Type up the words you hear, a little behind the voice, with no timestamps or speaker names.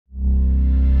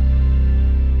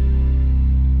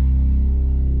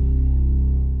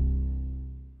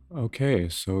Okay,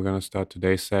 so we're going to start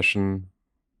today's session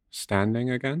standing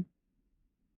again.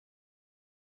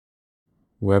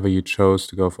 Wherever you chose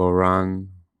to go for a run,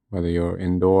 whether you're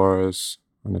indoors,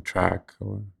 on a track,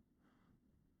 or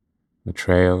a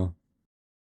trail,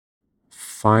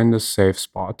 find a safe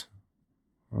spot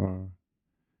or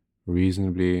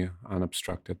reasonably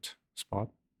unobstructed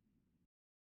spot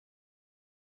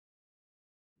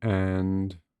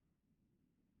and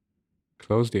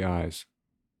close the eyes.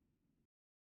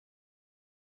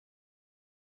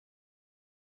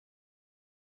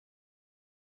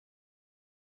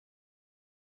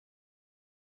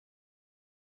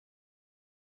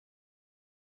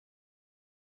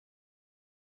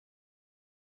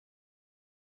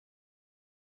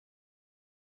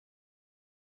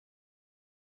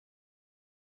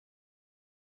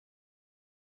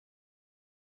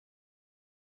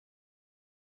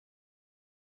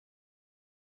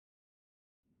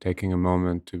 Taking a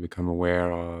moment to become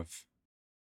aware of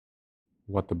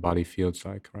what the body feels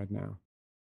like right now.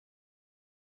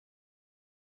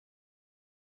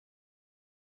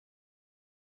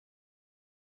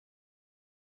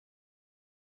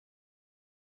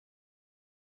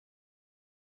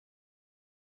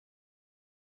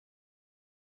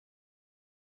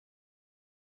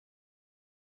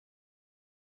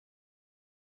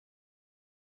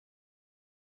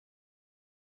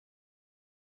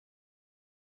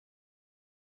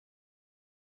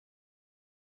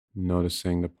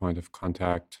 Noticing the point of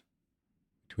contact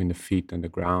between the feet and the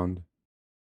ground,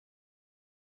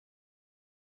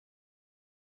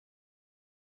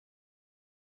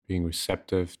 being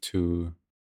receptive to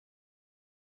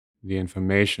the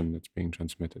information that's being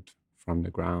transmitted from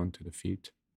the ground to the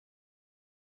feet.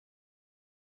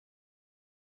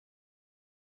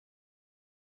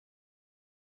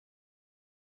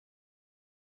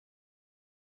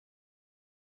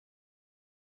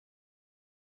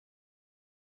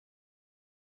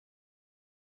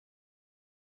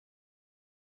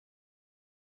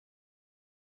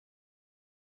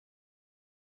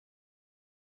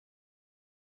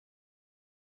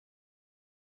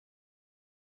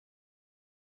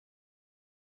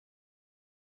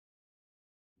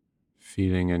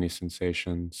 Feeling any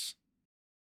sensations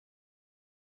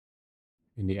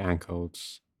in the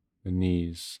ankles, the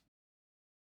knees,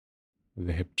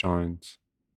 the hip joints.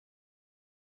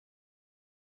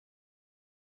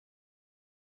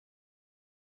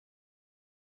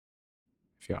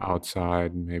 If you're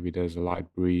outside, maybe there's a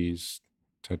light breeze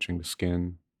touching the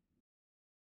skin.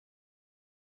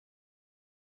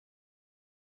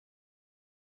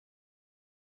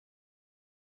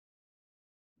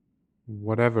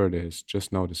 Whatever it is,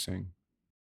 just noticing,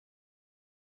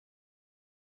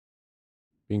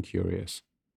 being curious.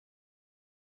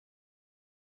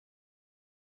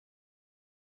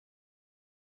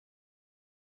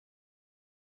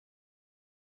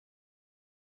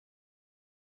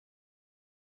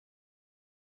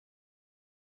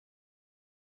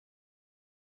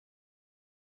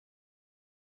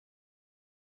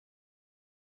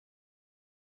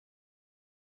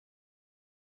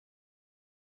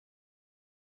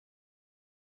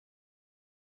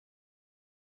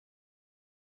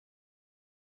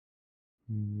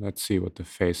 Let's see what the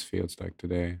face feels like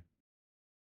today.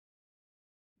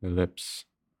 The lips,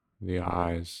 the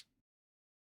eyes,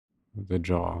 the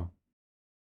jaw.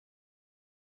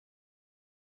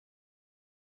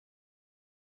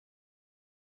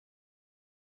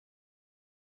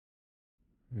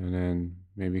 And then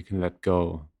maybe you can let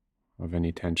go of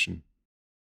any tension.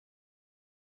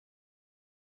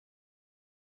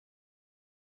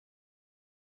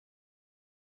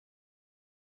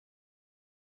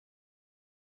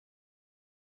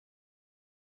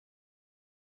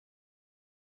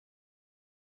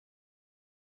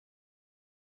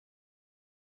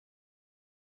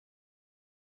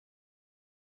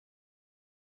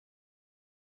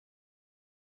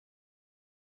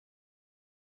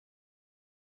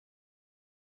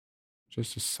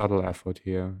 Just a subtle effort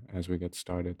here as we get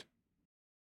started.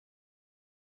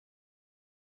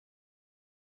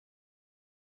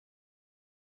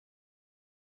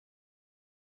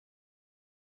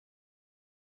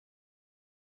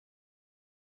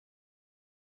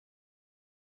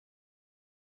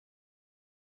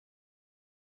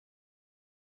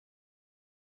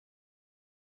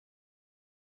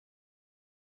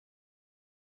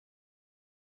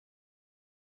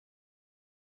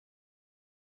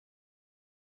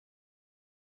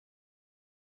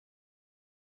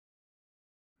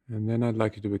 And then I'd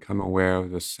like you to become aware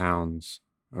of the sounds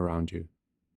around you.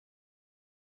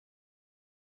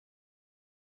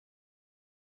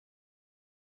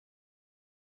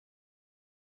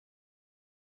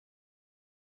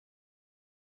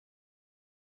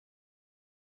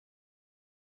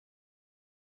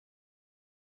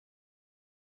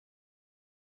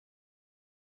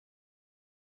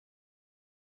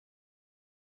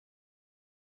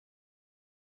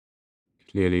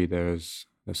 Clearly, there's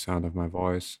the sound of my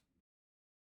voice.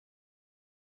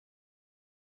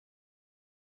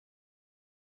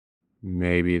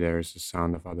 Maybe there's the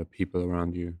sound of other people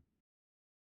around you.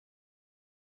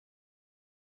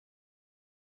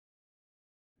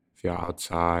 If you're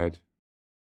outside,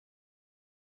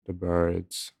 the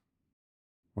birds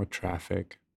or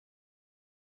traffic.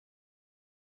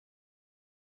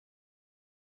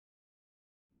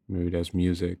 Maybe there's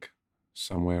music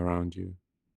somewhere around you.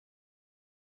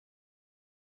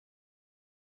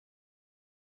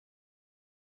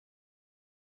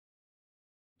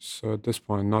 So at this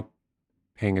point, not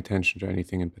paying attention to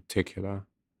anything in particular,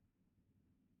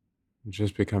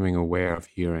 just becoming aware of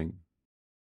hearing.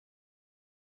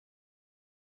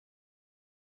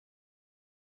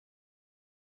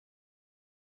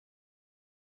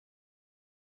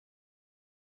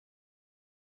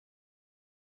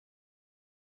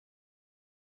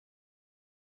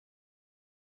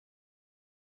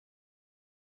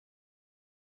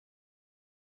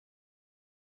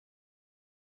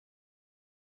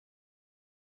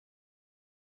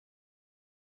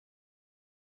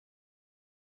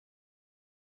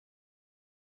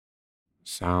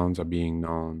 Sounds are being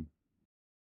known.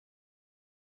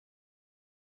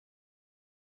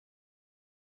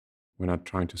 We're not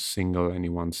trying to single any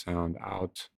one sound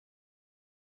out.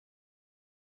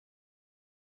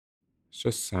 It's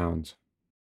just sound.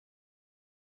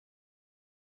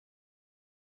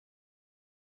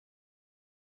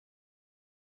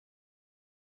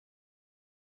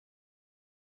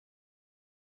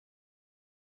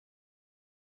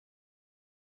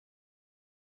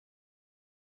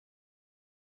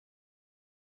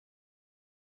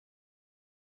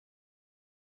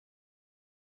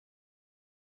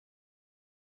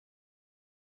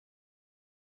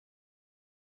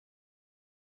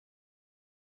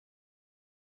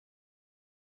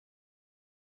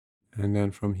 And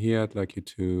then from here, I'd like you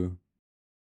to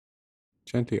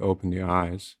gently open your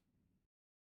eyes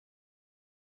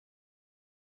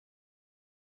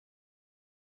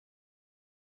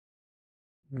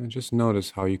and just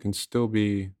notice how you can still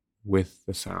be with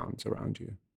the sounds around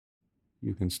you.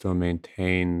 You can still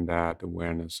maintain that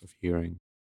awareness of hearing.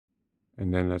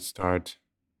 And then let's start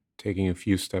taking a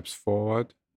few steps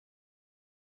forward.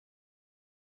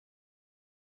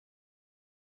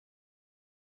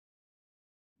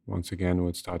 Once again,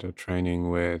 we'll start our training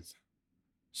with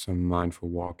some mindful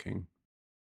walking.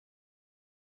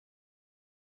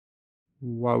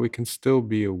 While we can still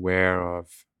be aware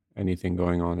of anything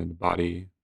going on in the body,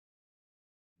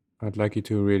 I'd like you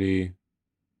to really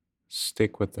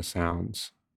stick with the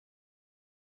sounds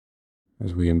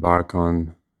as we embark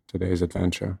on today's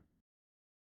adventure.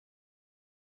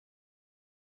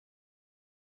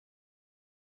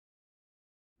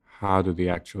 How do the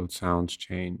actual sounds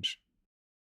change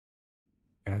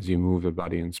as you move the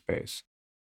body in space?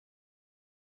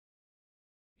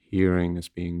 Hearing is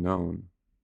being known,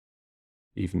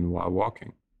 even while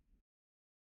walking.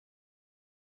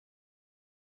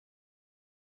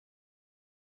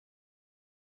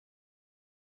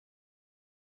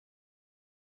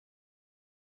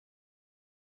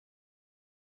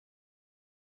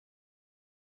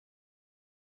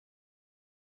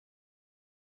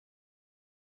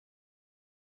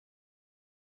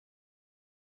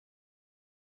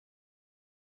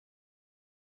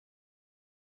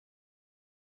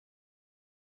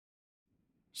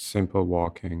 Simple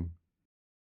walking,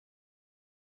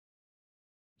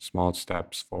 small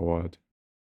steps forward.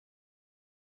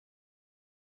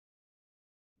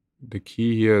 The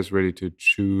key here is really to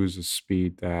choose a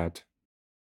speed that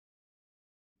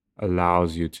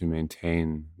allows you to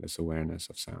maintain this awareness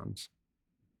of sounds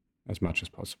as much as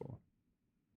possible.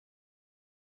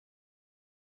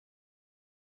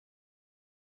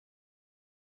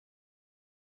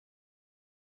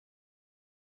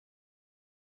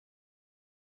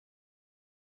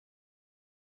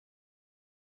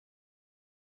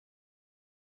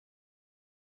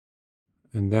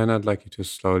 And then I'd like you to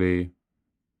slowly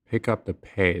pick up the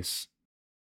pace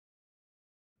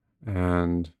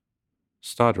and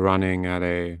start running at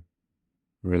a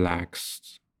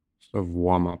relaxed, sort of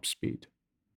warm up speed.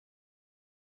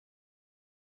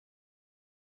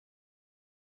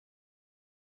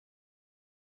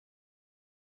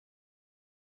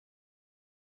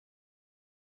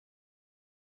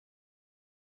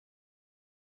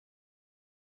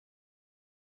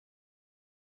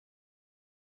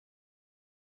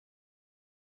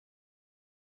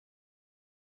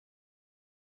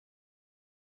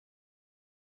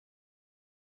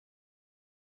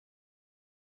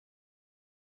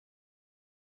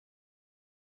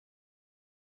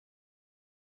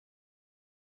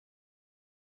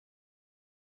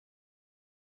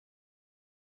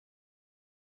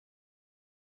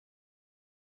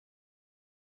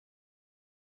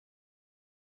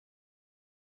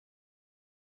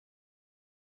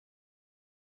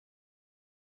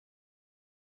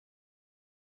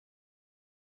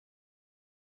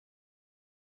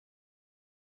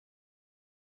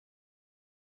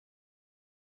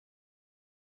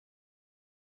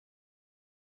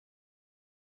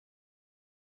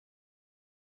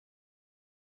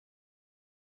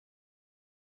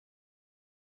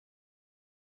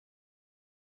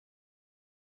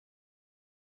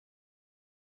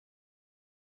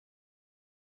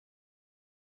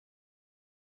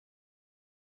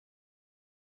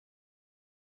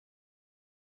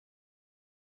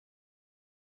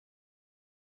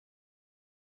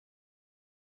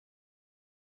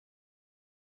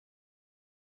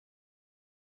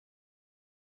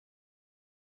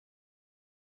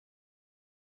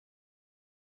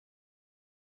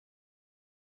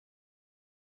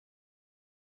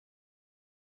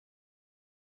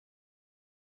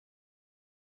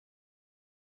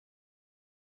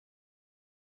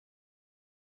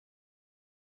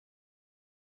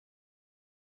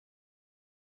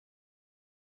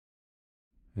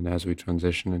 And as we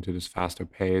transition into this faster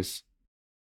pace,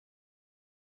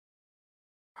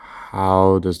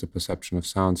 how does the perception of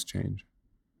sounds change?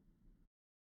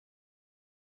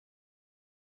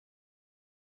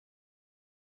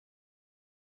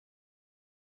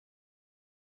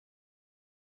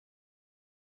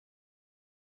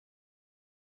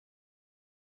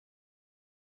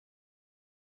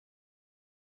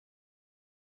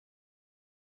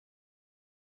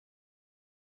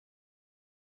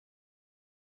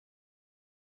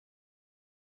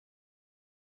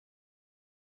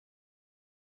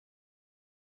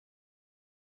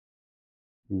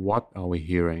 What are we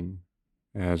hearing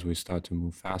as we start to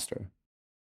move faster?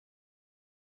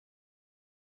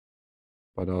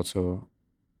 But also,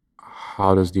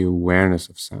 how does the awareness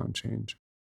of sound change?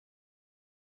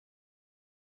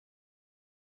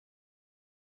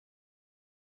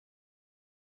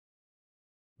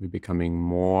 We're becoming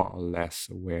more or less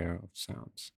aware of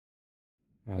sounds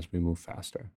as we move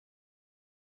faster.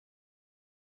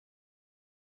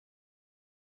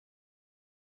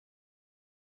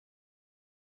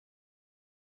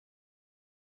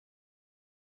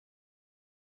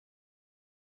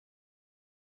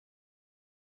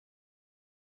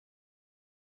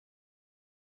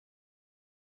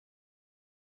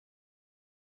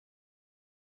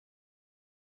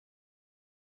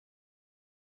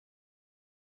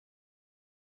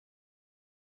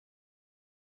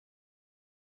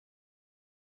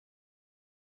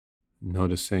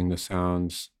 Noticing the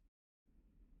sounds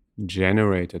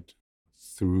generated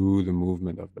through the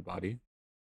movement of the body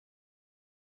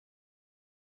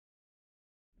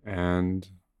and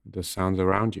the sounds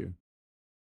around you.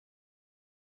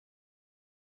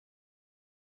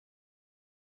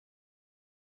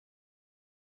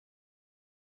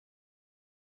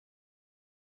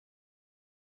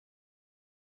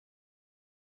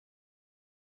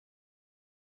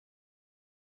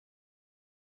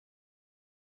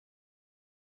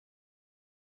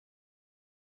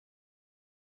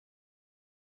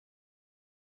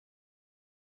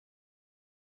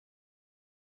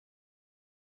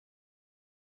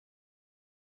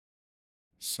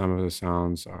 Some of the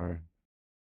sounds are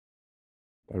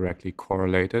directly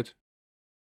correlated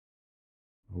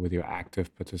with your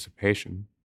active participation,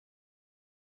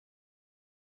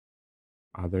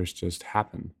 others just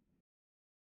happen.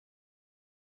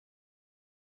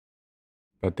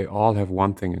 But they all have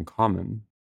one thing in common: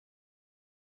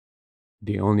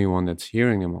 the only one that's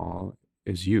hearing them all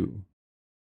is you.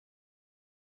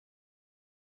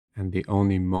 And the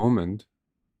only moment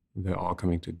they're all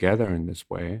coming together in this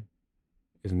way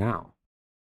is now.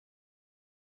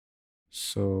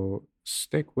 So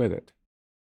stick with it.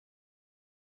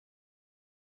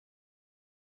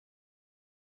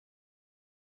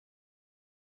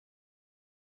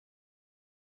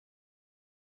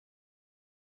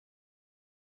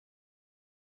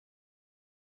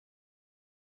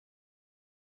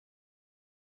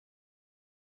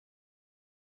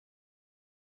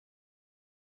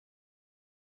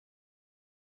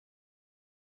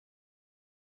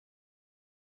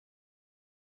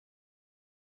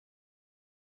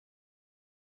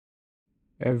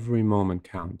 Every moment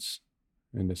counts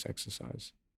in this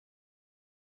exercise.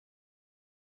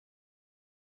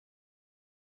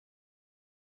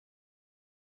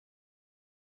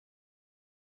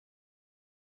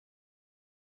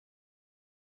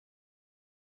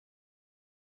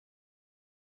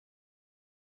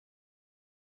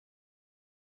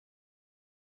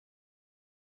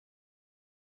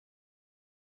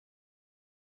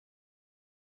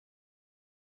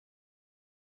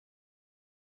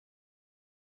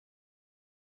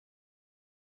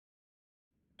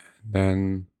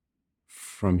 Then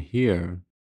from here,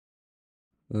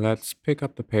 let's pick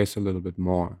up the pace a little bit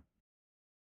more.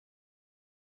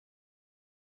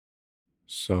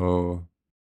 So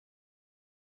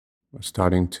we're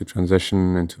starting to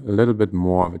transition into a little bit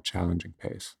more of a challenging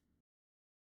pace.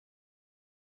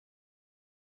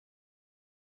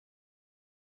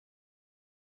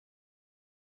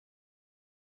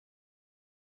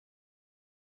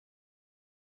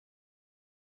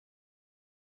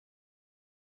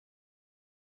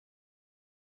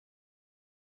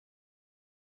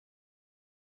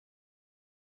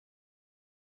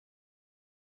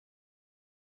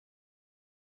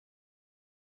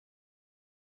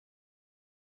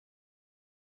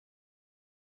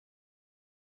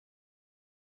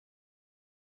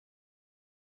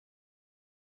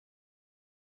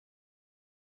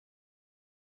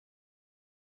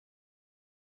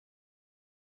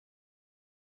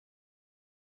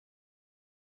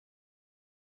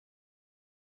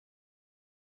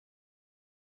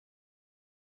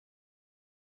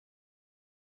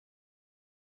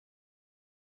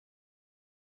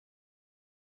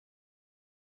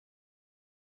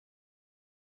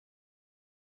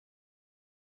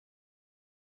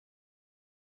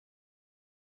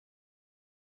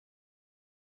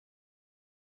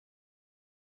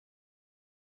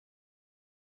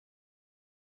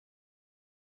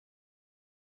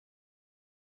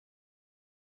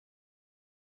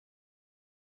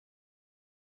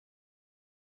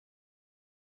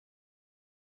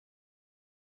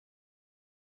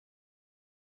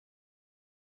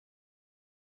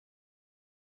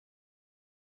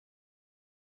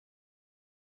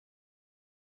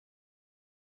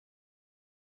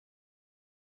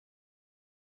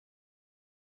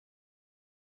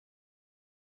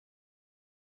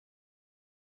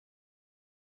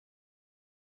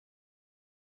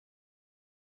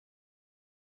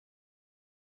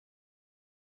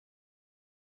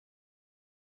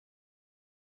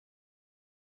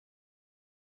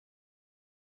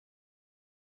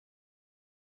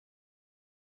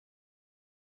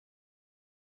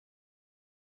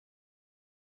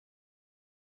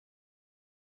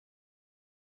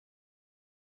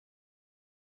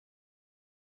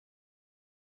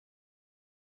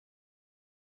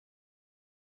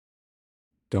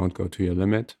 Don't go to your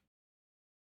limit.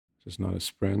 This is not a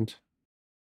sprint.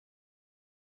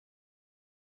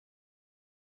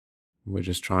 We're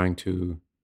just trying to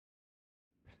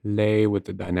play with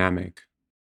the dynamic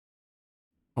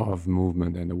of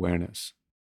movement and awareness.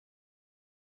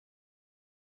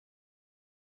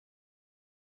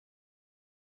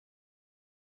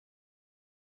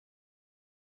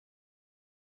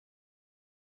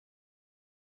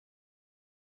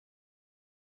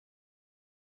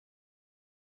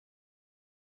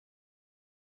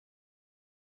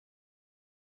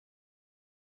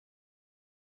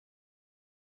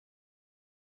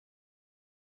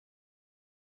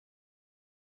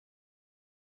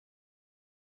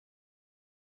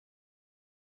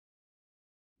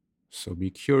 So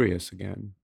be curious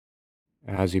again.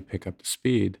 As you pick up the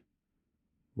speed,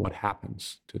 what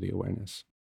happens to the awareness?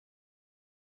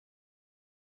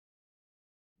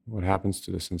 What happens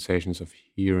to the sensations of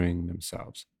hearing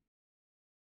themselves?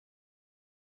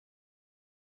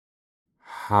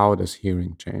 How does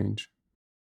hearing change?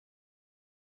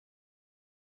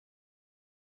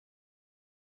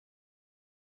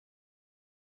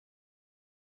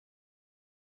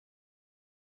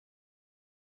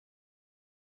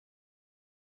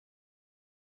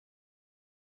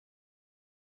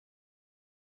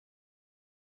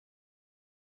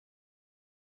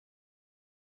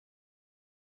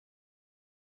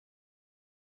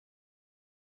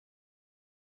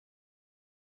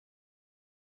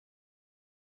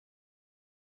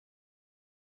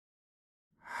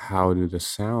 How do the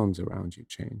sounds around you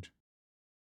change?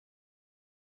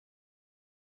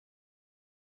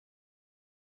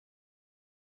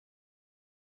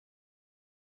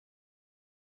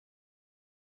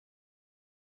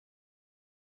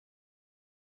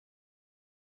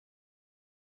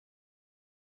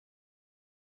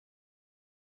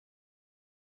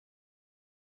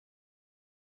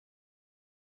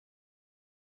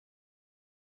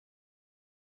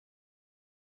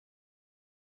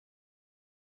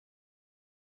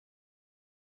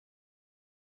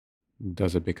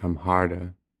 Does it become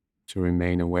harder to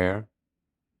remain aware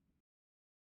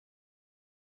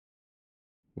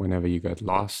whenever you get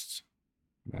lost?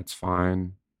 That's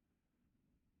fine.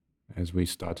 As we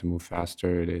start to move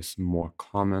faster, it is more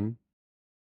common,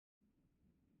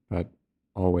 but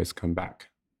always come back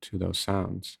to those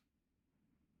sounds.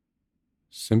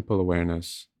 Simple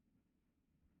awareness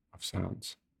of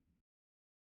sounds.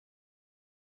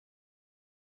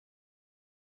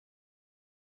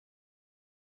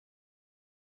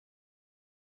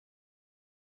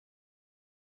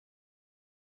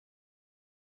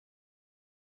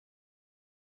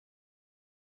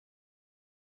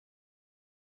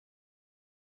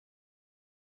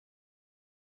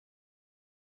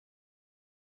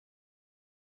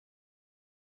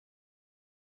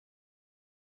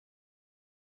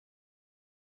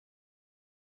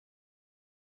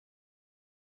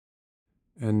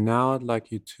 And now I'd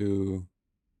like you to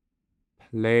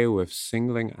play with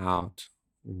singling out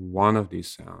one of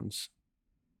these sounds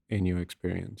in your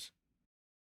experience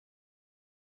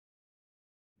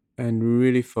and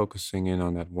really focusing in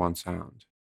on that one sound.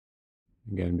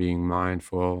 Again, being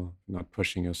mindful, not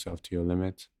pushing yourself to your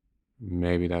limit.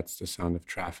 Maybe that's the sound of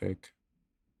traffic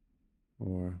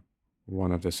or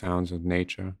one of the sounds of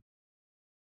nature.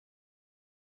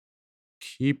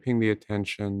 Keeping the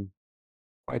attention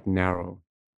quite narrow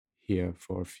here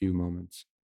for a few moments,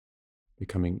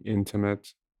 becoming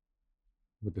intimate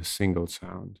with a single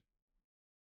sound.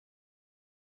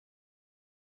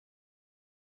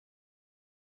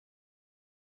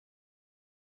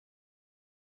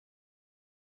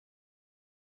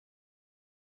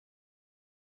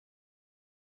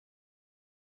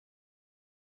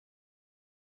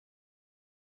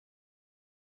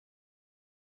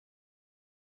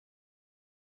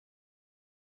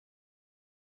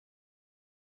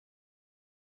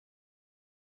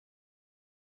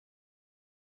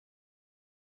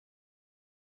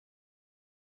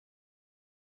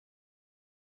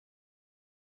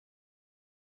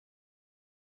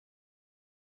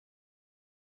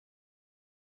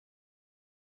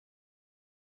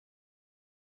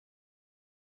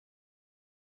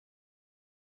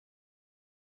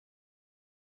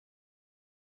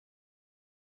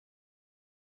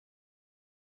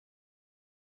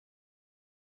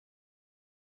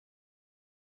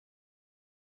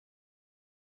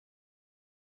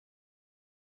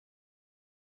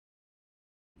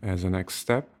 As a next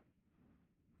step,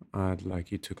 I'd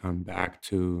like you to come back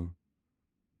to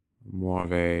more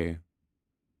of a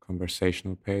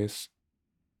conversational pace,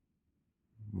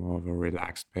 more of a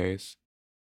relaxed pace.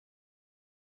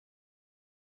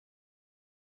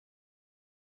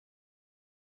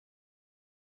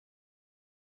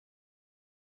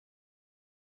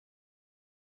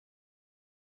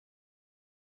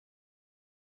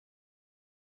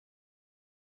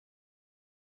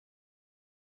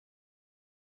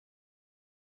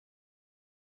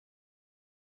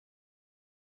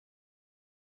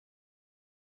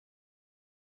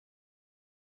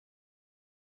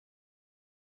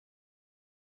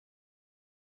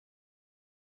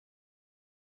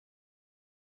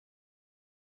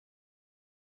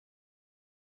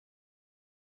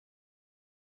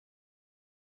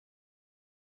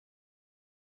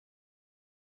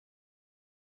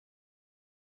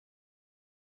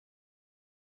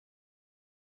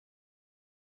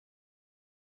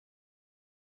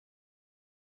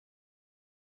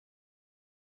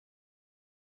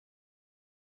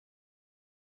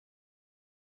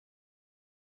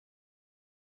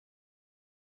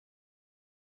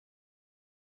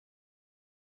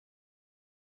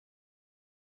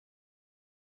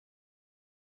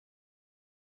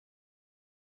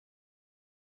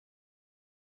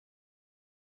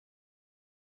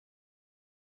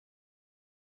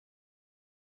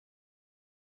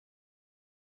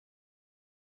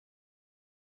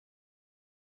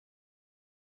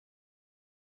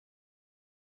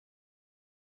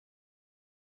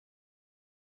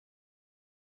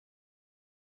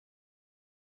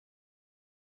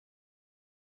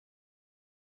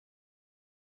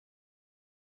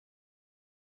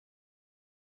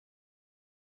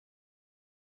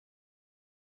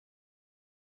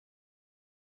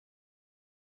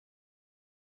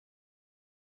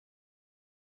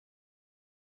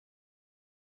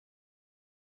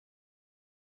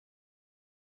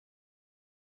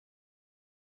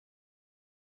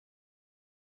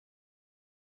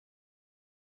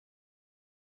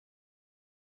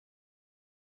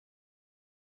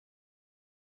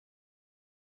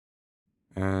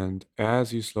 And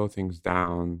as you slow things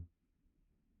down,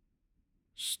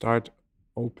 start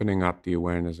opening up the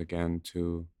awareness again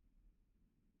to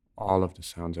all of the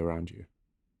sounds around you.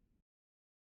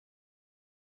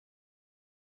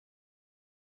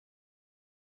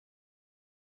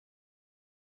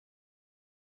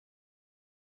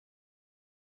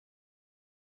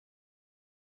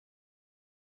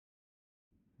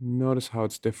 Notice how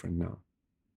it's different now,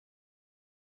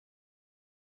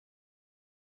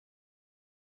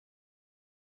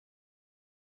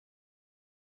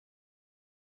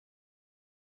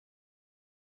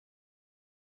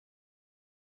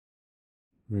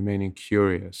 remaining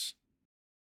curious,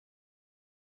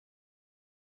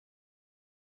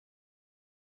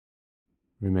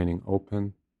 remaining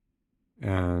open,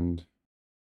 and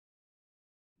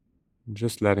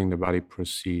just letting the body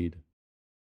proceed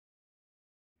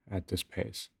at this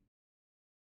pace.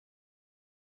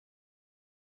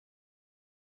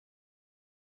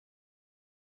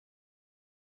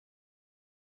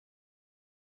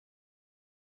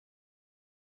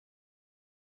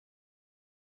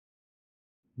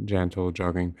 Gentle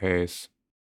jogging pace,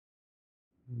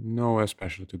 nowhere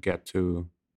special to get to,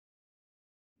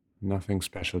 nothing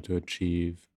special to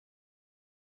achieve.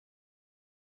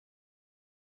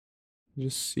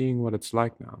 Just seeing what it's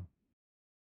like now,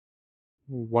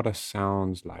 what a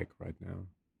sound's like right now.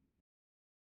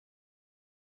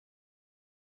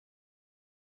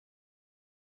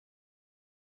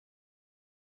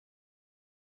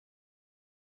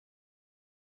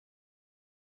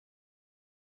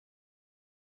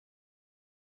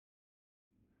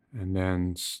 And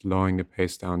then slowing the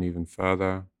pace down even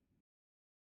further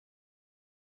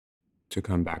to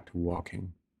come back to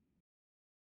walking,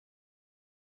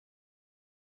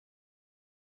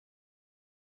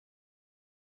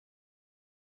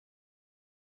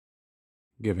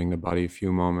 giving the body a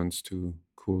few moments to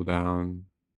cool down.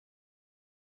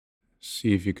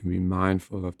 See if you can be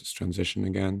mindful of this transition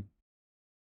again.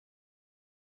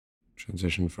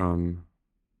 Transition from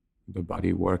the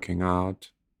body working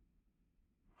out,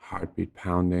 heartbeat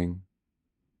pounding,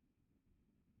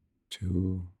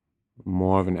 to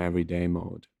more of an everyday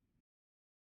mode.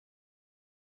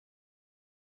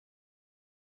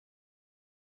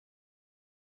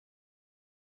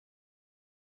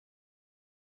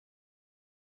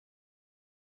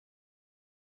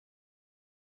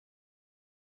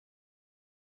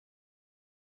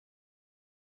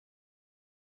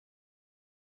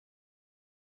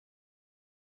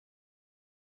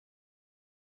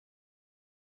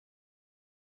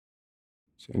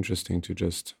 It's interesting to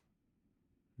just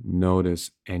notice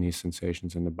any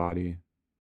sensations in the body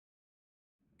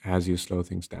as you slow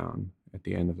things down at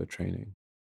the end of the training.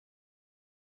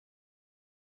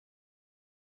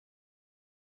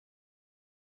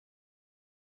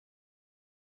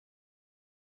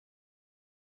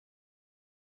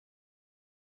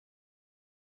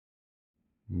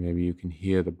 Maybe you can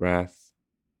hear the breath,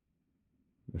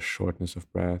 the shortness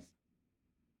of breath.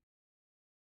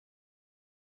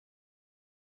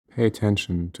 Pay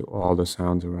attention to all the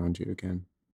sounds around you again.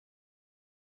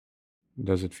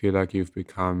 Does it feel like you've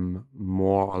become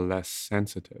more or less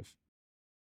sensitive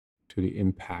to the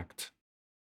impact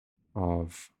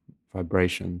of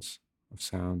vibrations of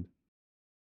sound?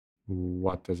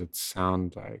 What does it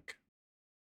sound like?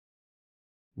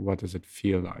 What does it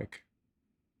feel like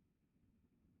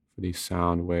for these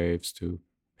sound waves to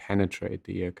penetrate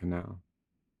the ear canal?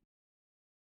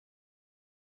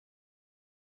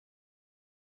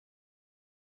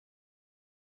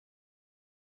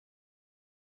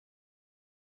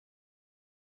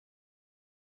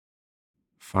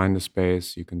 Find a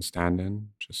space you can stand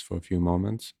in just for a few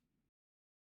moments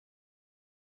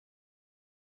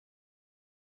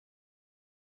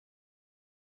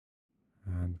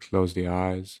and close the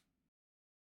eyes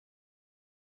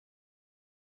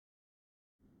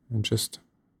and just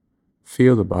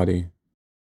feel the body.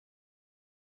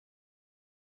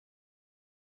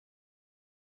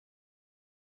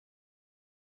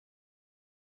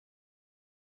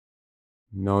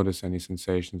 Notice any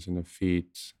sensations in the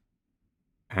feet,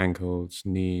 ankles,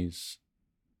 knees,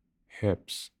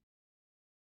 hips,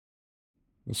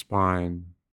 the spine,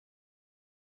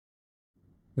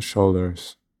 the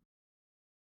shoulders.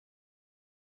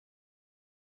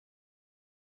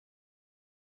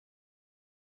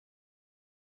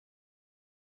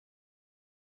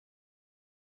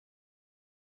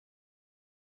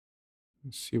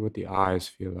 See what the eyes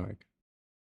feel like.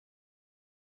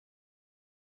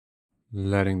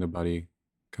 Letting the body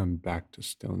come back to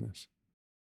stillness.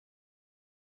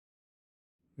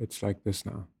 It's like this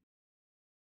now.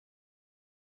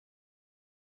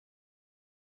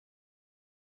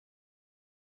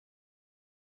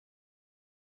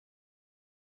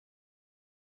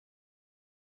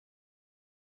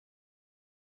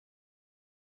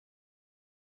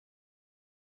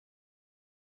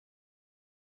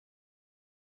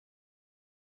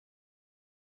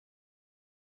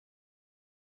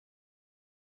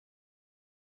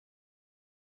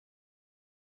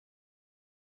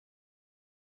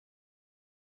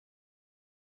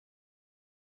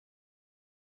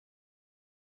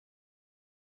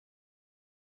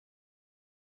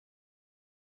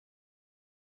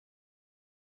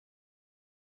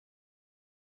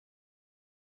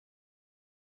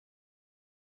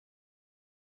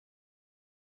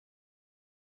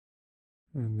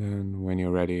 And then when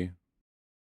you're ready,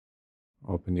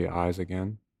 open the eyes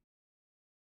again.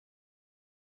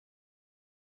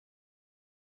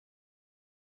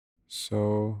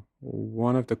 So,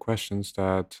 one of the questions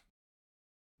that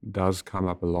does come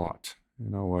up a lot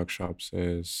in our workshops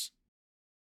is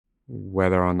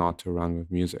whether or not to run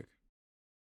with music.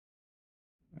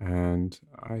 And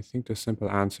I think the simple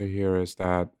answer here is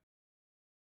that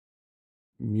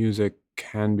music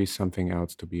can be something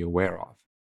else to be aware of.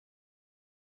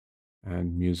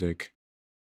 And music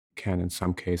can, in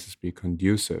some cases, be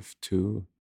conducive to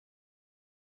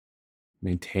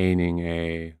maintaining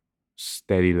a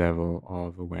steady level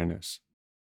of awareness.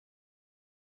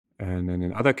 And then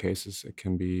in other cases, it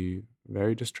can be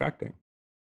very distracting.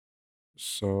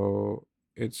 So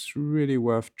it's really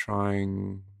worth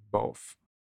trying both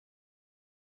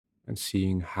and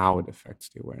seeing how it affects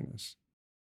the awareness.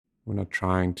 We're not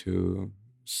trying to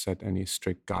set any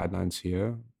strict guidelines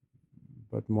here,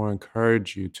 but more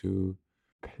encourage you to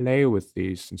play with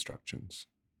these instructions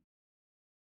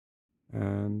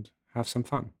and have some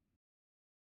fun.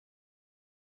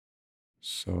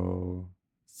 So,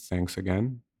 thanks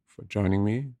again for joining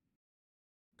me,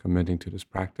 committing to this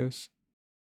practice,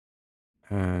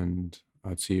 and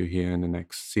I'll see you here in the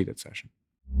next seated session.